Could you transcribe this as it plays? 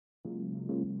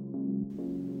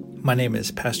My name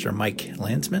is Pastor Mike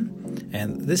Landsman,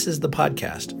 and this is the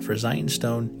podcast for Zion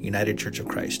Stone United Church of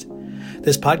Christ.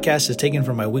 This podcast is taken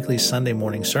from my weekly Sunday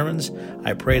morning sermons.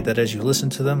 I pray that as you listen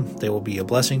to them, they will be a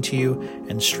blessing to you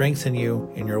and strengthen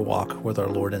you in your walk with our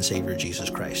Lord and Savior Jesus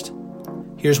Christ.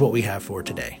 Here's what we have for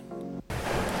today.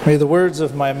 May the words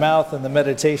of my mouth and the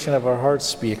meditation of our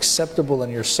hearts be acceptable in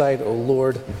your sight, O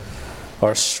Lord,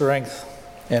 our strength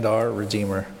and our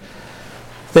Redeemer.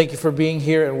 Thank you for being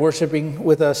here and worshiping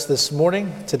with us this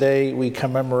morning. Today we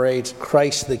commemorate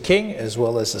Christ the King as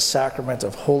well as the sacrament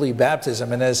of holy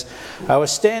baptism. And as I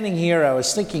was standing here, I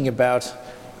was thinking about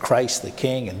Christ the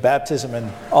King and baptism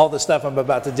and all the stuff I'm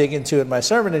about to dig into in my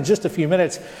sermon in just a few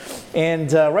minutes.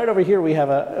 And right over here we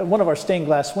have one of our stained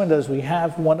glass windows. We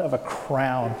have one of a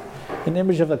crown, an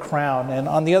image of a crown. And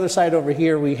on the other side over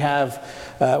here we have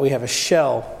a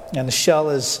shell. And the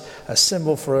shell is a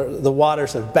symbol for the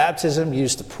waters of baptism,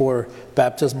 used to pour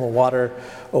baptismal water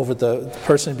over the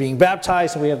person being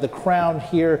baptized. And we have the crown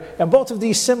here. And both of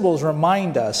these symbols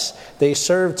remind us, they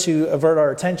serve to avert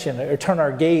our attention or turn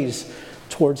our gaze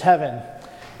towards heaven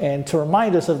and to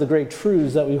remind us of the great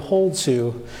truths that we hold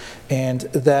to and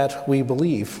that we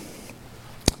believe.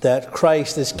 That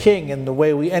Christ is King, and the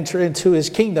way we enter into his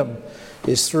kingdom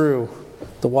is through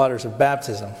the waters of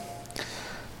baptism.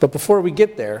 But before we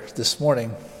get there this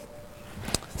morning,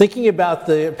 thinking about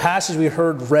the passage we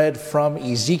heard read from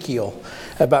Ezekiel,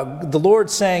 about the Lord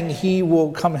saying he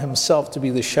will come himself to be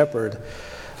the shepherd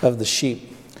of the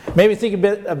sheep. Maybe think a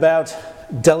bit about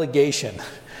delegation.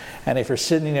 And if you're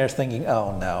sitting there thinking,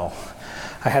 oh no,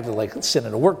 I had to sit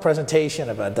in a work presentation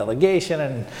about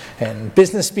delegation and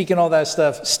business speak and all that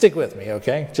stuff, stick with me,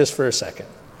 okay? Just for a second.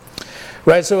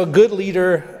 Right, so a good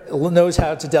leader knows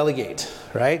how to delegate,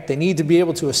 right? They need to be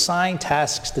able to assign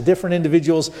tasks to different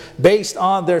individuals based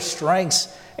on their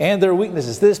strengths and their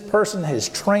weaknesses. This person is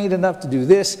trained enough to do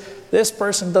this. This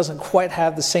person doesn't quite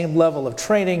have the same level of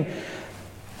training.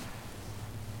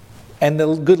 And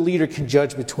the good leader can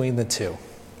judge between the two,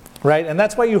 right? And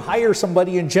that's why you hire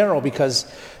somebody in general,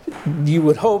 because you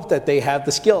would hope that they have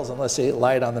the skills, unless they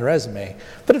lied on the resume.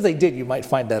 But if they did, you might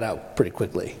find that out pretty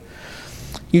quickly.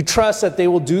 You trust that they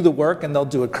will do the work and they'll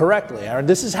do it correctly. And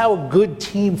this is how a good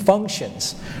team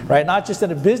functions, right? Not just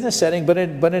in a business setting, but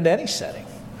in any setting.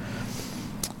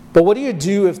 But what do you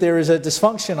do if there is a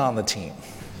dysfunction on the team?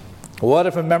 What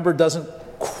if a member doesn't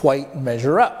quite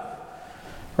measure up?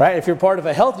 Right? If you're part of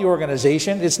a healthy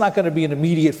organization, it's not going to be an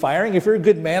immediate firing. If you're a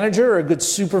good manager or a good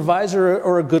supervisor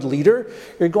or a good leader,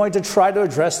 you're going to try to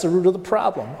address the root of the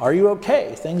problem. Are you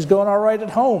okay? Things going all right at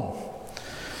home?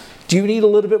 Do you need a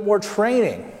little bit more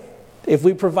training? If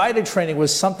we provided training,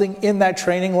 was something in that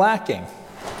training lacking?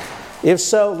 If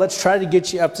so, let's try to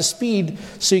get you up to speed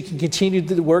so you can continue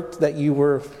the work that you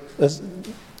were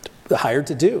hired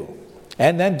to do.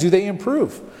 And then, do they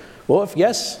improve? Well, if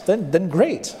yes, then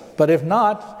great. But if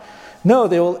not, no,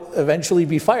 they will eventually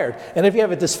be fired. And if you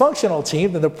have a dysfunctional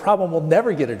team, then the problem will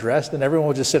never get addressed, and everyone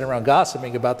will just sit around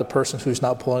gossiping about the person who's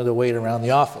not pulling the weight around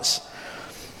the office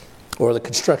or the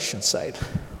construction site,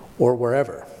 or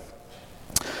wherever.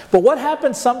 But what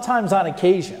happens sometimes on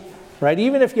occasion, right?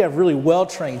 Even if you have really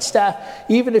well-trained staff,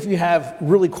 even if you have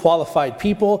really qualified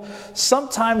people,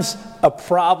 sometimes a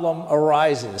problem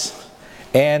arises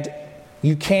and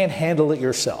you can't handle it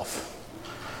yourself,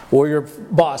 or your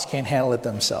boss can't handle it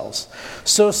themselves.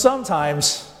 So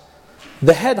sometimes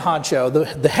the head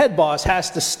honcho, the head boss, has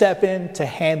to step in to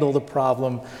handle the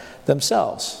problem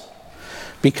themselves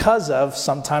because of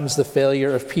sometimes the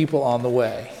failure of people on the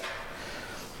way.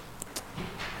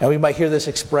 And we might hear this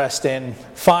expressed in,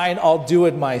 fine, I'll do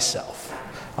it myself.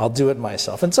 I'll do it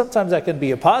myself. And sometimes that can be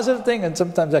a positive thing, and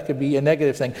sometimes that could be a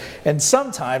negative thing. And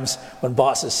sometimes when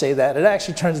bosses say that, it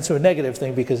actually turns into a negative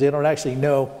thing because they don't actually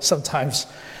know sometimes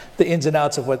the ins and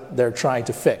outs of what they're trying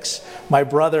to fix. My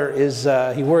brother is,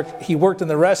 he worked in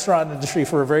the restaurant industry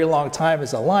for a very long time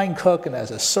as a line cook and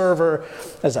as a server,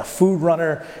 as a food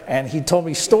runner, and he told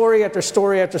me story after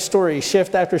story after story,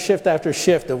 shift after shift after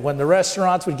shift, of when the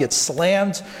restaurants would get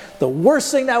slammed. The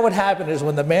worst thing that would happen is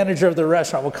when the manager of the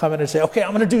restaurant would come in and say, okay,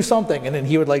 I'm going to do something, and then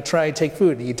he would try and take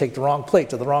food, and he'd take the wrong plate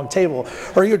to the wrong table,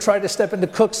 or he would try to step in to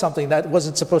cook something that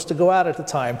wasn't supposed to go out at the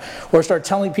time, or start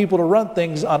telling people to run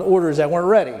things on orders that weren't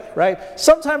ready. Right?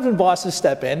 Sometimes when bosses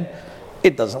step in,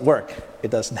 it doesn't work.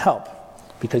 It doesn't help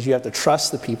because you have to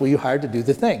trust the people you hired to do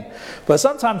the thing. But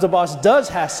sometimes the boss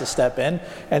has to step in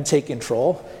and take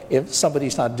control. If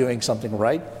somebody's not doing something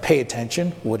right, pay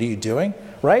attention. What are you doing?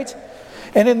 Right?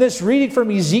 And in this reading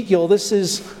from Ezekiel, it's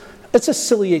a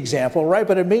silly example, right?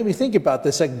 But it made me think about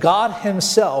this, that God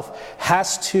himself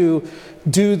has to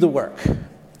do the work,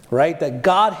 right? That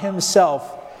God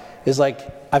himself is like,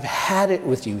 I've had it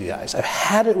with you guys. I've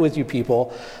had it with you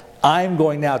people. I'm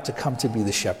going now to come to be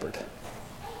the shepherd.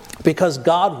 Because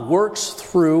God works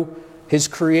through his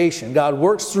creation. God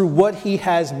works through what he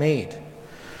has made.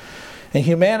 In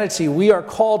humanity, we are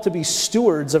called to be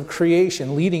stewards of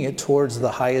creation, leading it towards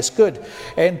the highest good.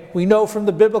 And we know from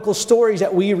the biblical stories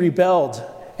that we rebelled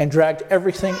and dragged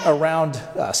everything around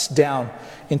us down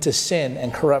into sin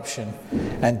and corruption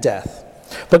and death.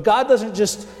 But God doesn't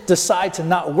just decide to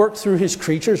not work through his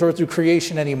creatures or through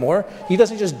creation anymore. He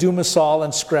doesn't just doom us all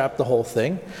and scrap the whole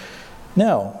thing.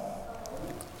 No.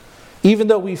 Even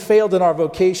though we failed in our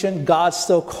vocation, God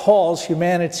still calls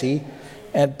humanity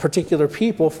and particular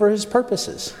people for his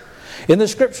purposes. In the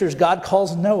scriptures, God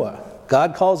calls Noah.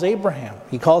 God calls Abraham.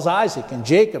 He calls Isaac and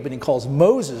Jacob, and he calls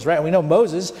Moses, right? We know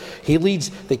Moses, he leads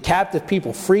the captive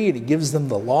people free, and he gives them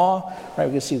the law, right?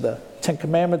 We can see the 10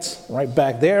 Commandments right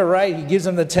back there, right? He gives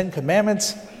them the 10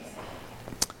 Commandments.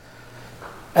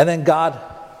 And then God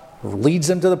leads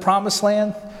them to the promised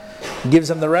land, gives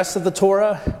them the rest of the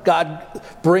Torah. God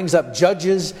brings up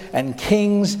judges and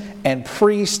kings and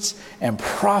priests and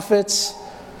prophets.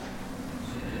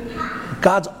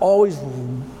 God's always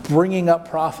bringing up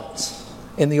prophets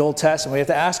in the Old Testament. We have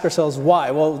to ask ourselves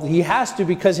why. Well, he has to,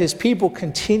 because his people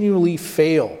continually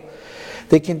fail.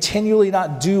 They continually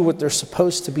not do what they're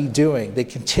supposed to be doing. They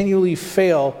continually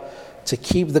fail to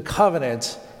keep the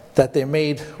covenant that they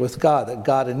made with God, that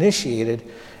God initiated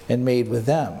and made with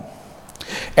them.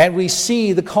 And we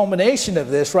see the culmination of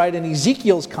this, right, in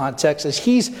Ezekiel's context as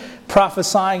he's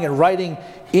prophesying and writing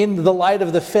in the light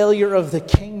of the failure of the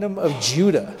kingdom of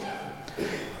Judah.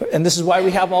 And this is why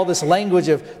we have all this language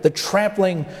of the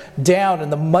trampling down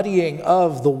and the muddying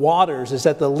of the waters, is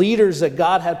that the leaders that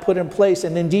God had put in place,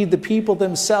 and indeed the people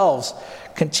themselves,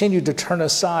 continued to turn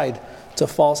aside to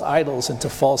false idols and to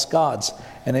false gods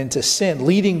and into sin,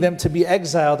 leading them to be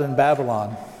exiled in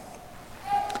Babylon.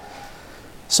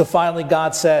 So finally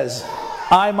God says,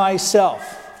 I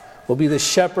myself will be the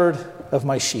shepherd of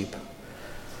my sheep.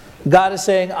 God is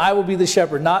saying, I will be the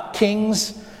shepherd, not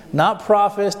kings, not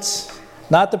prophets,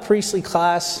 not the priestly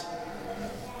class.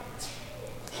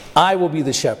 I will be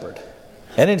the shepherd.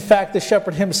 And in fact, the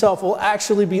shepherd himself will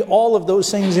actually be all of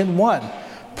those things in one: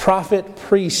 prophet,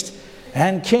 priest,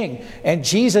 and king. And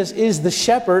Jesus is the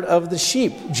shepherd of the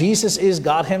sheep. Jesus is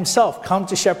God himself, come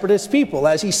to shepherd his people.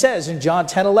 As he says in John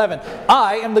 10:11,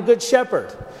 I am the good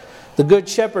shepherd. The good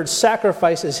shepherd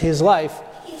sacrifices his life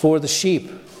for the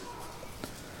sheep.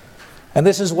 And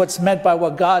this is what's meant by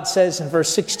what God says in verse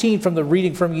 16 from the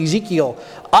reading from Ezekiel.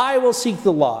 I will seek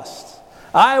the lost.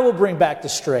 I will bring back the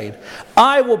strayed.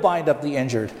 I will bind up the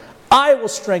injured. I will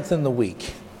strengthen the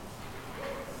weak.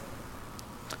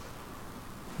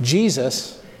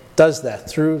 Jesus does that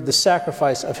through the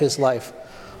sacrifice of his life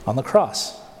on the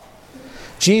cross.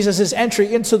 Jesus'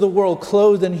 entry into the world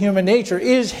clothed in human nature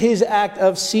is his act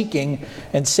of seeking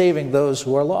and saving those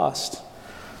who are lost.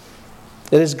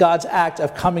 It is God's act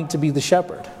of coming to be the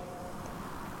shepherd.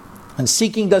 And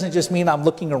seeking doesn't just mean I'm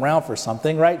looking around for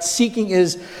something, right? Seeking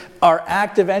is our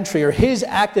active entry, or his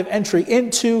active entry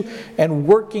into and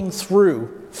working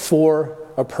through for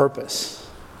a purpose.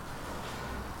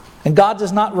 And God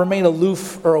does not remain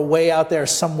aloof or away out there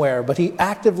somewhere, but he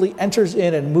actively enters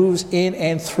in and moves in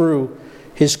and through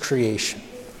his creation.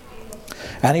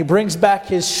 And he brings back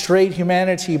his strayed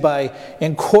humanity by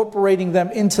incorporating them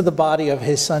into the body of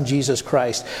his son, Jesus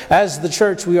Christ. As the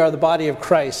church, we are the body of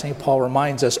Christ, St. Paul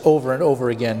reminds us over and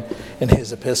over again in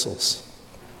his epistles.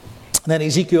 And then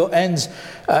Ezekiel ends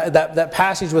that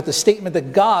passage with the statement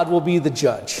that God will be the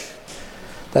judge.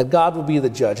 That God will be the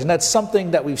judge. And that's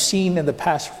something that we've seen in the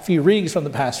past few readings from the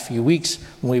past few weeks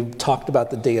when we've talked about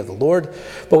the day of the Lord.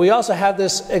 But we also have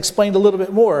this explained a little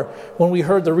bit more when we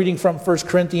heard the reading from 1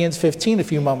 Corinthians 15 a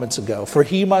few moments ago. For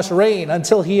he must reign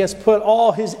until he has put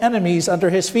all his enemies under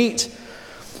his feet.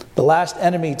 The last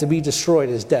enemy to be destroyed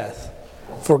is death.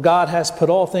 For God has put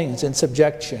all things in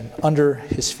subjection under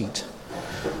his feet.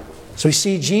 So we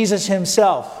see Jesus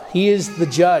himself. He is the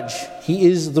judge. He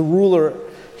is the ruler.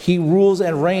 He rules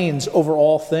and reigns over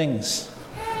all things.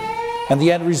 And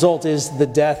the end result is the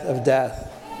death of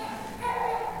death.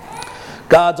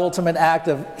 God's ultimate act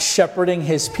of shepherding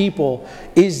his people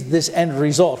is this end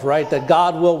result, right? That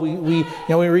God will, we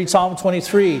read Psalm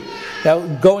 23,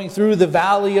 going through the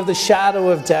valley of the shadow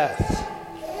of death.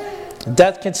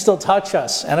 Death can still touch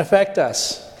us and affect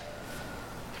us.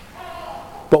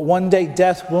 But one day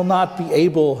death will not be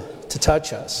able to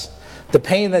touch us. The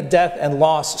pain that death and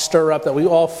loss stir up that we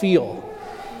all feel,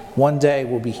 one day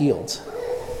will be healed.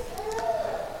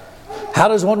 How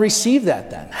does one receive that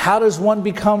then? How does one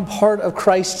become part of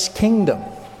Christ's kingdom?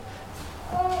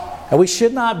 And we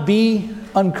should not be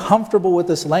uncomfortable with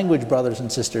this language, brothers and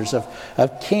sisters,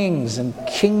 of kings and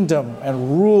kingdom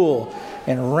and rule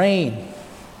and reign.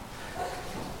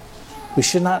 We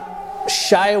should not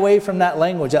shy away from that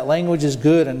language. That language is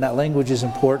good and that language is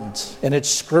important. And it's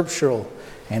scriptural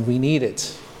and we need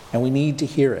it. And we need to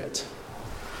hear it.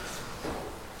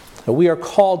 We are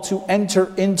called to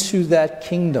enter into that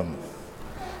kingdom,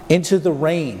 into the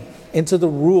reign, into the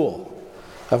rule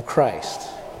of Christ.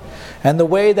 And the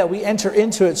way that we enter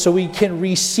into it so we can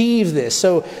receive this,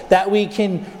 so that we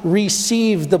can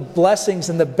receive the blessings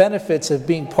and the benefits of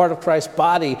being part of Christ's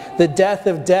body, the death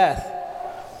of death,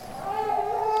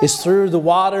 is through the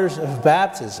waters of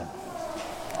baptism.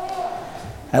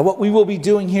 And what we will be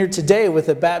doing here today with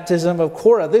the baptism of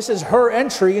Cora, this is her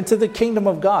entry into the kingdom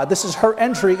of God. This is her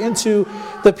entry into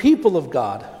the people of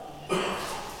God.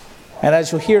 And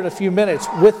as you'll hear in a few minutes,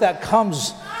 with that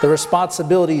comes the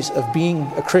responsibilities of being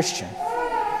a Christian.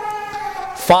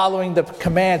 Following the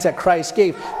commands that Christ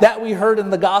gave. That we heard in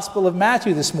the Gospel of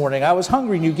Matthew this morning. I was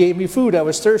hungry and you gave me food. I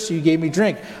was thirsty, you gave me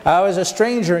drink. I was a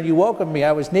stranger and you welcomed me.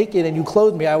 I was naked and you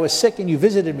clothed me. I was sick and you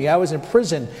visited me. I was in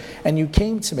prison and you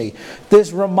came to me.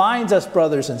 This reminds us,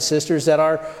 brothers and sisters, that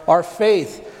our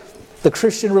faith, the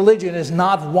Christian religion, is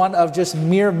not one of just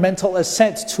mere mental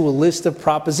assent to a list of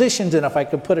propositions. And if I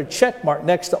could put a check mark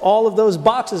next to all of those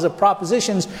boxes of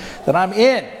propositions, then I'm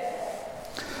in.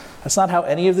 That's not how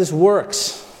any of this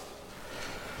works.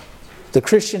 The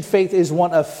Christian faith is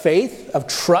one of faith, of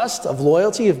trust, of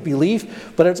loyalty, of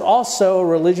belief, but it's also a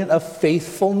religion of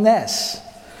faithfulness.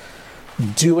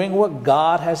 Doing what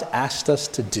God has asked us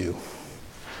to do.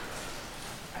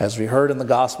 As we heard in the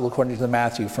Gospel according to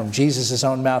Matthew from Jesus'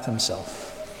 own mouth himself.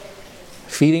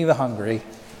 Feeding the hungry,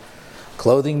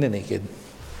 clothing the naked,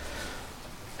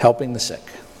 helping the sick,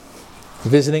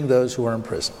 visiting those who are in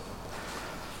prison.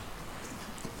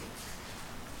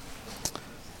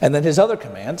 And then his other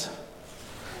command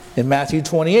in Matthew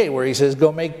 28, where he says,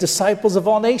 go make disciples of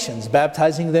all nations,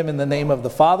 baptizing them in the name of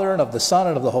the Father and of the Son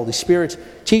and of the Holy Spirit,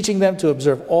 teaching them to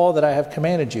observe all that I have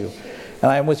commanded you.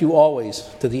 And I am with you always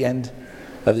to the end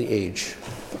of the age.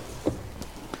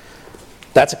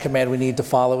 That's a command we need to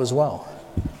follow as well.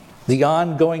 The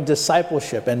ongoing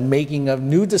discipleship and making of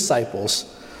new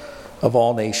disciples of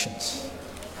all nations.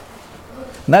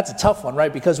 And that's a tough one,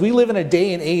 right? Because we live in a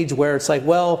day and age where it's like,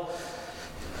 well,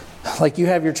 like you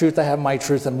have your truth, I have my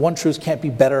truth, and one truth can't be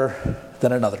better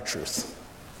than another truth,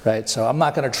 right? So I'm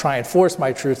not going to try and force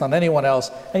my truth on anyone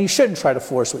else, and you shouldn't try to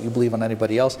force what you believe on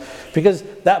anybody else, because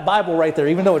that Bible right there,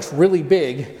 even though it's really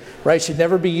big, right, should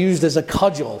never be used as a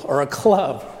cudgel or a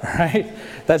club, right?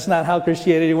 That's not how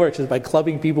Christianity works, it's by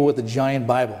clubbing people with a giant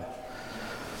Bible.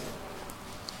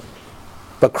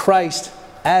 But Christ,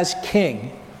 as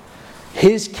King,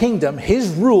 his kingdom, his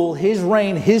rule, his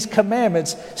reign, his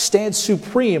commandments stand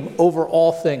supreme over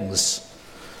all things.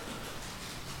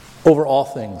 Over all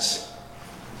things.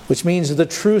 Which means the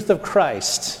truth of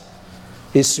Christ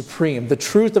is supreme. The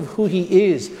truth of who he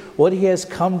is, what he has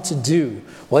come to do,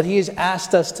 what he has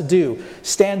asked us to do,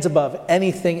 stands above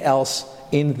anything else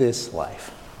in this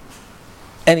life.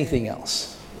 Anything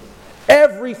else.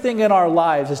 Everything in our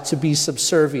lives is to be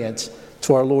subservient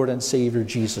to our Lord and Savior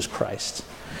Jesus Christ.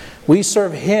 We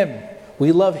serve him.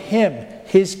 We love him,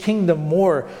 his kingdom,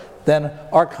 more than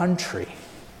our country,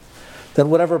 than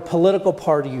whatever political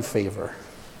party you favor.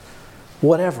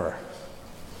 Whatever.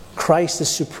 Christ is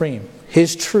supreme.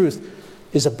 His truth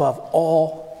is above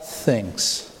all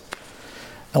things.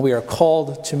 And we are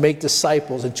called to make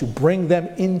disciples and to bring them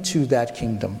into that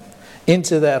kingdom,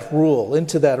 into that rule,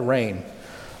 into that reign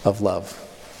of love.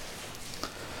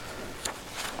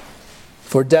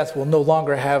 For death will no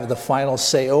longer have the final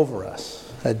say over us.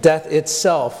 That death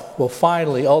itself will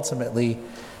finally, ultimately,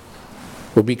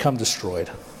 will become destroyed.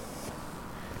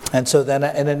 And so then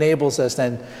it enables us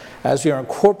then, as we are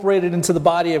incorporated into the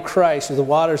body of Christ through the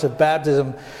waters of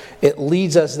baptism, it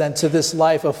leads us then to this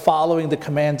life of following the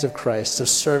commands of Christ, of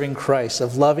serving Christ,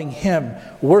 of loving him,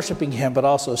 worshiping him, but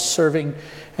also serving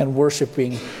and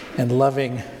worshiping and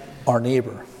loving our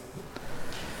neighbor.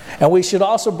 And we should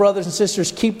also, brothers and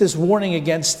sisters, keep this warning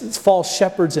against false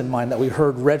shepherds in mind that we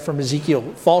heard read from Ezekiel.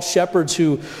 False shepherds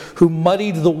who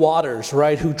muddied the waters,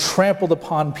 right? Who trampled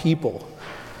upon people.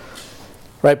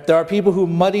 Right? There are people who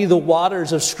muddy the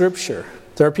waters of Scripture.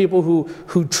 There are people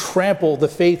who trample the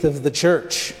faith of the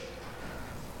church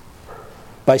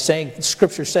by saying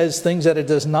Scripture says things that it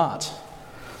does not.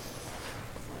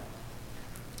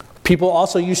 People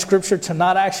also use Scripture to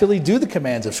not actually do the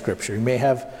commands of Scripture. You may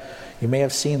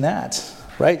have seen that,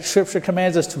 right? Scripture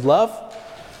commands us to love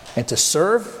and to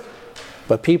serve,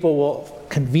 but people will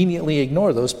conveniently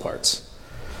ignore those parts.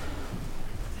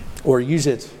 or use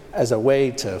it as a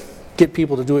way to get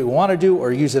people to do what we want to do,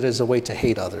 or use it as a way to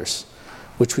hate others,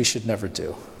 which we should never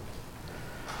do.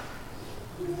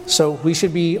 So we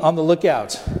should be on the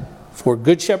lookout for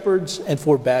good shepherds and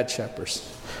for bad shepherds.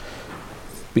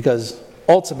 Because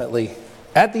ultimately,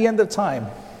 at the end of time,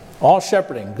 all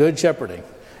shepherding, good shepherding,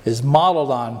 is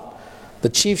modeled on the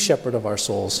chief shepherd of our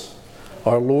souls,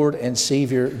 our Lord and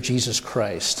Savior, Jesus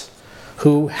Christ,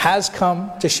 who has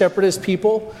come to shepherd his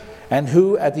people, and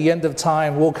who at the end of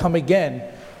time will come again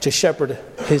to shepherd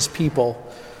his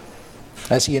people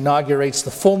as he inaugurates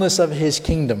the fullness of his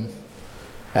kingdom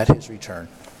at his return.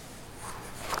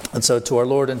 And so to our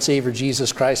Lord and Savior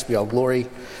Jesus Christ be all glory,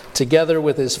 together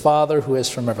with his Father who is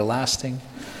from everlasting,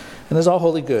 and is all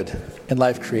holy good and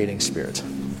life-creating Spirit.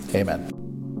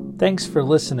 Amen. Thanks for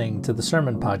listening to the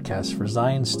Sermon Podcast for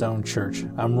Zion Stone Church.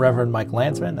 I'm Reverend Mike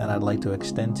Landsman, and I'd like to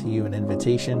extend to you an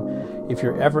invitation, if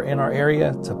you're ever in our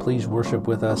area, to please worship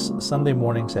with us Sunday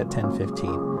mornings at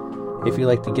 10:15. If you'd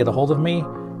like to get a hold of me,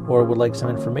 or would like some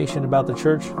information about the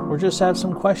church, or just have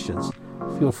some questions,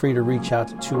 feel free to reach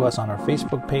out to us on our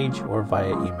Facebook page or via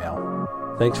email.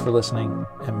 Thanks for listening,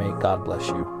 and may God bless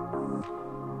you.